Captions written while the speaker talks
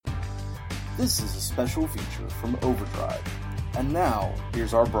This is a special feature from Overdrive. And now,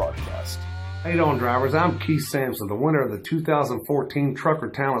 here's our broadcast. How you doing, drivers? I'm Keith Sampson, the winner of the 2014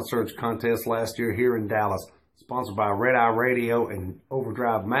 Trucker Talent Search Contest last year here in Dallas, sponsored by Red Eye Radio and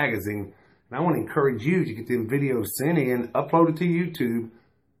Overdrive Magazine. And I want to encourage you to get them videos sent in, uploaded to YouTube,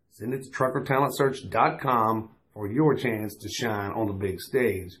 send it to truckertalentsearch.com for your chance to shine on the big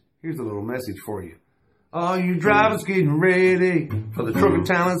stage. Here's a little message for you. All you drivers getting ready for the Trucker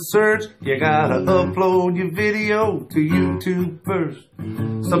Talent Search, you gotta upload your video to YouTube first.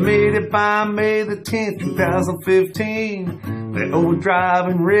 Submitted by May the 10th, 2015. Let Overdrive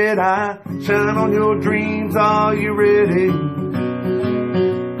and Red Eye shine on your dreams. Are you ready?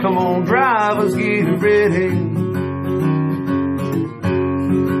 Come on, drivers, get ready.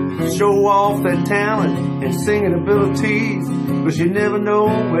 Show off that talent and singing abilities, but you never know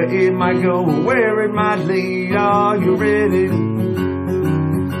where it might go or where it might lead. Are you ready?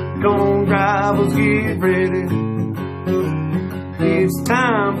 Come on, drivers, get ready. It's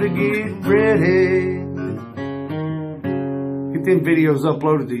time to get ready. Get them videos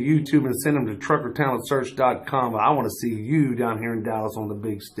uploaded to YouTube and send them to truckertalentsearch.com. I want to see you down here in Dallas on the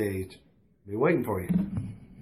big stage. Be waiting for you.